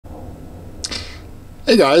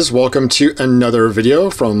Hey guys, welcome to another video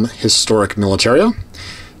from Historic Militaria.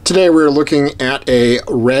 Today we're looking at a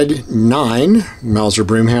Red 9 Mauser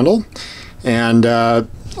Broomhandle, and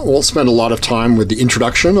we'll spend a lot of time with the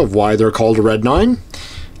introduction of why they're called a Red 9.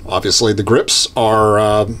 Obviously the grips are,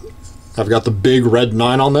 I've got the big Red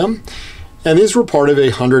 9 on them, and these were part of a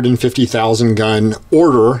 150,000 gun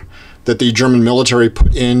order that the German military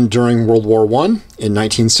put in during World War I in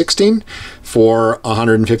 1916 for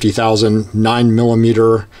 150,000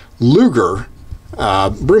 9mm Luger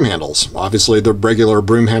broomhandles. Obviously, the regular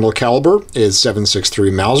broomhandle caliber is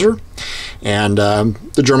 7.63 Mauser, and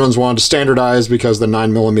the Germans wanted to standardize because the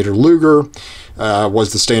 9mm Luger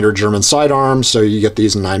was the standard German sidearm, so you get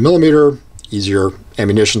these in 9mm, easier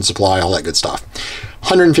ammunition supply, all that good stuff.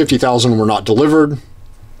 150,000 were not delivered.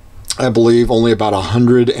 I believe only about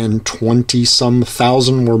 120-some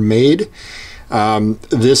thousand were made.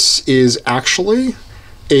 This is actually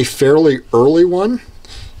a fairly early one.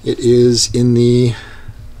 It is in the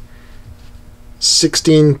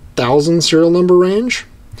 16,000 serial number range,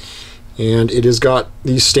 and it has got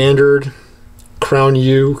the standard Crown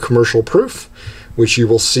U commercial proof, which you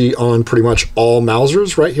will see on pretty much all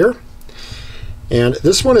Mausers right here. And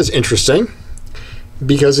this one is interesting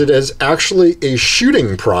because it is actually a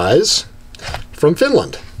shooting prize from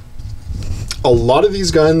Finland. A lot of these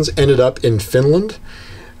guns ended up in Finland.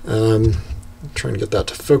 I'm trying to get that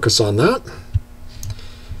to focus on that.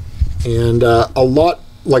 And a lot,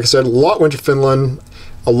 like I said, a lot went to Finland.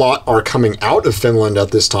 A lot are coming out of Finland at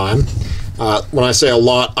this time. When I say a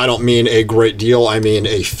lot, I don't mean a great deal, I mean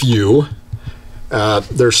a few.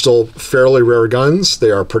 They're still fairly rare guns. They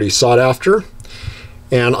are pretty sought after.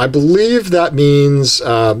 And I believe that means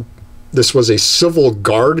this was a Civil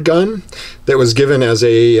Guard gun that was given as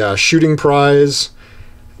a shooting prize.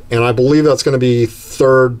 And I believe that's going to be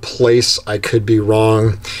third place. I could be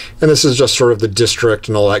wrong. And this is just sort of the district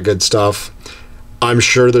and all that good stuff. I'm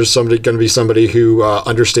sure there's going to be somebody who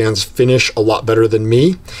understands Finnish a lot better than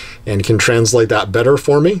me and can translate that better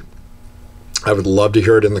for me. I would love to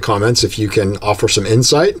hear it in the comments if you can offer some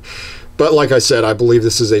insight. But like I said, I believe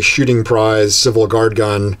this is a shooting prize Civil Guard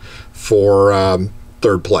gun for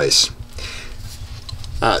third place.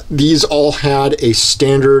 These all had a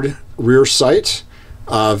standard rear sight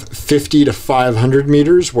of 50 to 500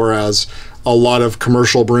 meters, whereas a lot of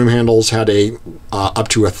commercial broomhandles had a up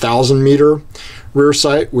to 1,000 meter rear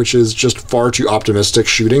sight, which is just far too optimistic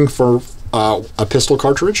shooting for a pistol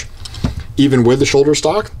cartridge, even with the shoulder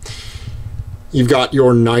stock. You've got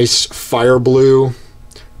your nice fire blue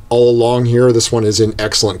all along here. This one is in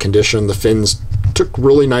excellent condition. The Finns took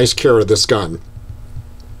really nice care of this gun.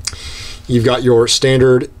 You've got your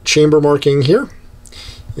standard chamber marking here.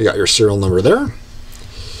 You got your serial number there.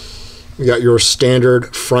 You got your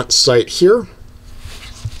standard front sight here.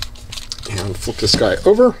 And flip this guy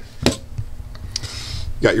over.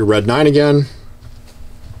 You got your Red 9 again.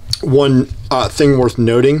 One thing worth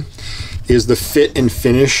noting is the fit and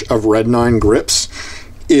finish of Red 9 grips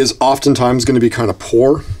is oftentimes going to be kind of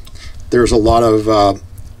poor. There's a lot of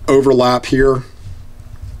overlap here,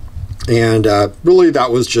 and really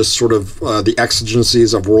that was just sort of the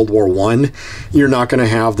exigencies of World War I. You're not going to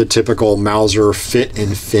have the typical Mauser fit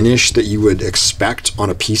and finish that you would expect on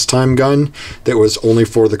a peacetime gun that was only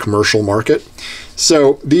for the commercial market.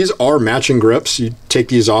 So these are matching grips. You take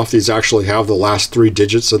these off, these actually have the last 3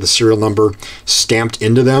 digits of the serial number stamped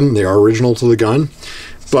into them. They are original to the gun,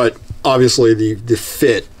 but obviously the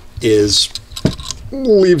fit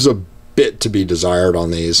leaves a bit to be desired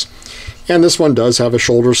on these. And this one does have a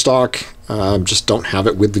shoulder stock, just don't have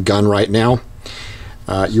it with the gun right now.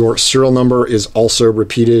 Your serial number is also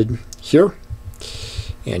repeated here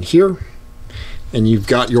and here, and you've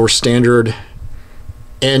got your standard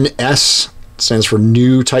NS, stands for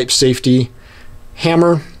New Type Safety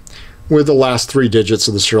hammer, with the last 3 digits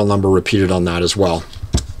of the serial number repeated on that as well.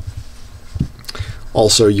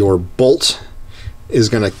 Also, your bolt is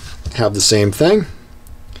going to have the same thing.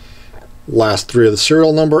 Last 3 of the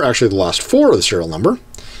serial number, actually the last 4 of the serial number.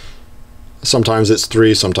 Sometimes it's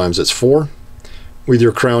 3, sometimes it's 4. With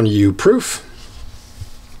your Crown U proof.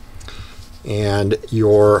 And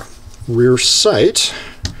your rear sight,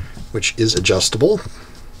 which is adjustable.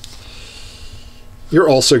 You're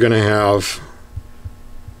also going to have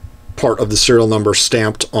part of the serial number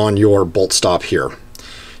stamped on your bolt stop here.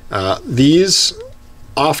 These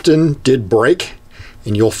often did break,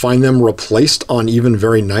 and you'll find them replaced on even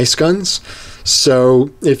very nice guns. So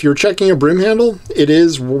if you're checking a broomhandle, it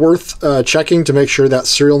is worth checking to make sure that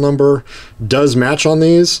serial number does match on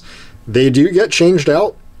these. They do get changed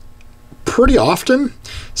out pretty often,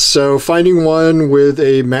 so finding one with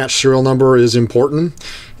a matched serial number is important.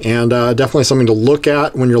 and definitely something to look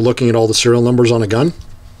at when you're looking at all the serial numbers on a gun.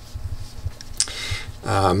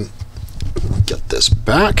 Get this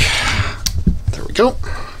back. There we go.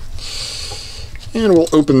 And we'll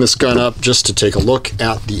open this gun up just to take a look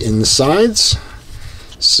at the insides.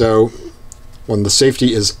 So when the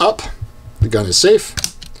safety is up, the gun is safe.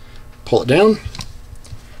 Pull it down.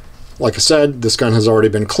 Like I said, this gun has already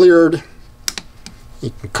been cleared.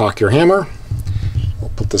 You can cock your hammer.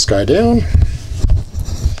 We'll put this guy down.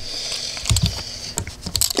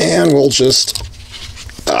 And we'll just,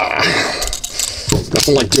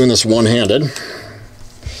 nothing like doing this one-handed.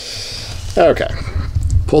 Okay,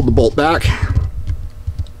 pulled the bolt back,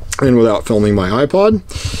 and without filming my iPod,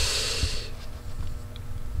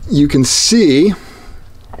 you can see,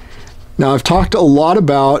 now I've talked a lot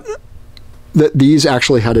about that these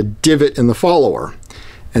actually had a divot in the follower,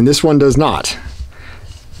 and this one does not.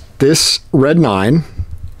 This Red 9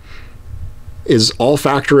 is all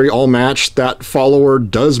factory, all matched. That follower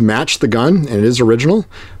does match the gun, and it is original,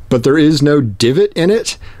 but there is no divot in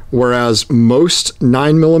it, whereas most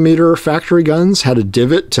 9mm factory guns had a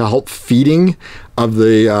divot to help feeding of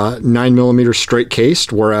the 9mm straight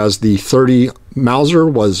cased, whereas the 30 Mauser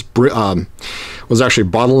was actually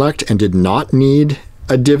bottlenecked and did not need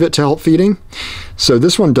a divot to help feeding. So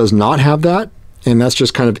this one does not have that, and that's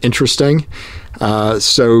just kind of interesting.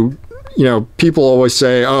 So, you know, people always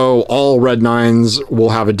say, oh, all Red 9s will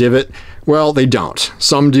have a divot. Well, they don't.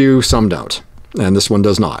 Some do, some don't. And this one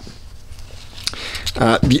does not.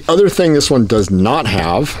 The other thing this one does not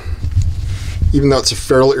have, even though it's a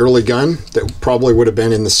fairly early gun that probably would have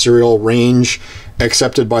been in the serial range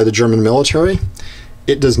accepted by the German military,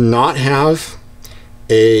 it does not have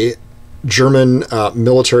a German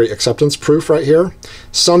military acceptance proof right here.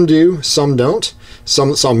 Some do, some don't.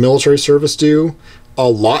 Some military service do, a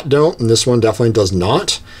lot don't, and this one definitely does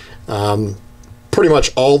not. Pretty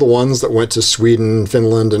much all the ones that went to Sweden,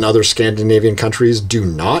 Finland, and other Scandinavian countries do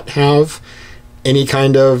not have any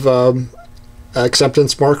kind of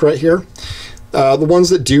acceptance mark right here. The ones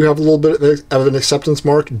that do have a little bit of an acceptance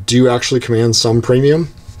mark do actually command some premium.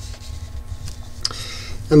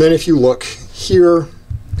 And then if you look here,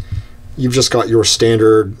 you've just got your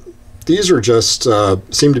standard. These are just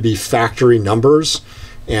seem to be factory numbers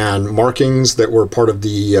and markings that were part of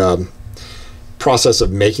the process of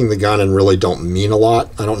making the gun and really don't mean a lot.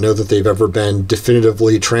 I don't know that they've ever been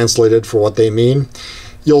definitively translated for what they mean.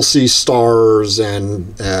 You'll see stars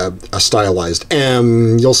and a stylized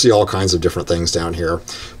M. You'll see all kinds of different things down here,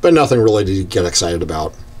 but nothing really to get excited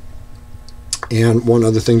about. And one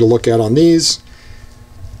other thing to look at on these,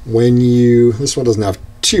 this one doesn't have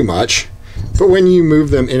too much, but when you move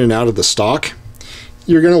them in and out of the stock,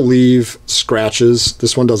 you're going to leave scratches.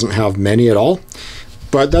 This one doesn't have many at all,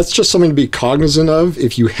 but that's just something to be cognizant of.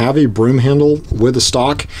 If you have a broom handle with a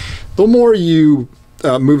stock, the more you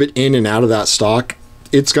move it in and out of that stock,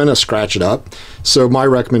 it's going to scratch it up. So my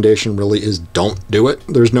recommendation really is don't do it.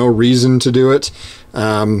 There's no reason to do it.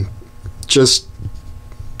 Just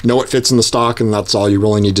know it fits in the stock, and that's all you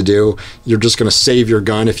really need to do. You're just going to save your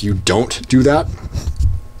gun if you don't do that.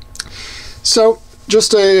 So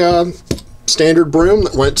just a standard broom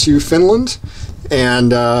that went to Finland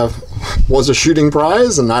and was a shooting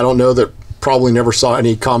prize, and I don't know, that probably never saw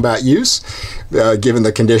any combat use given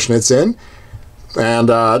the condition it's in. And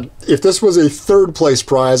if this was a third place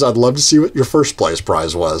prize, I'd love to see what your first place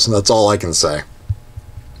prize was. And that's all I can say.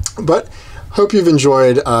 But hope you've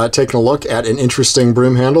enjoyed taking a look at an interesting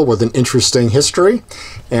broom handle with an interesting history.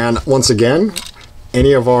 And once again,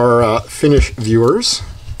 any of our Finnish viewers,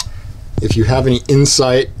 if you have any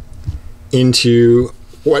insight into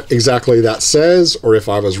what exactly that says, or if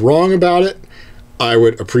I was wrong about it, I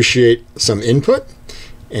would appreciate some input.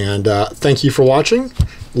 And thank you for watching.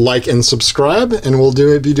 Like and subscribe, and we'll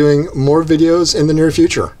be doing more videos in the near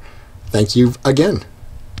future. Thank you again.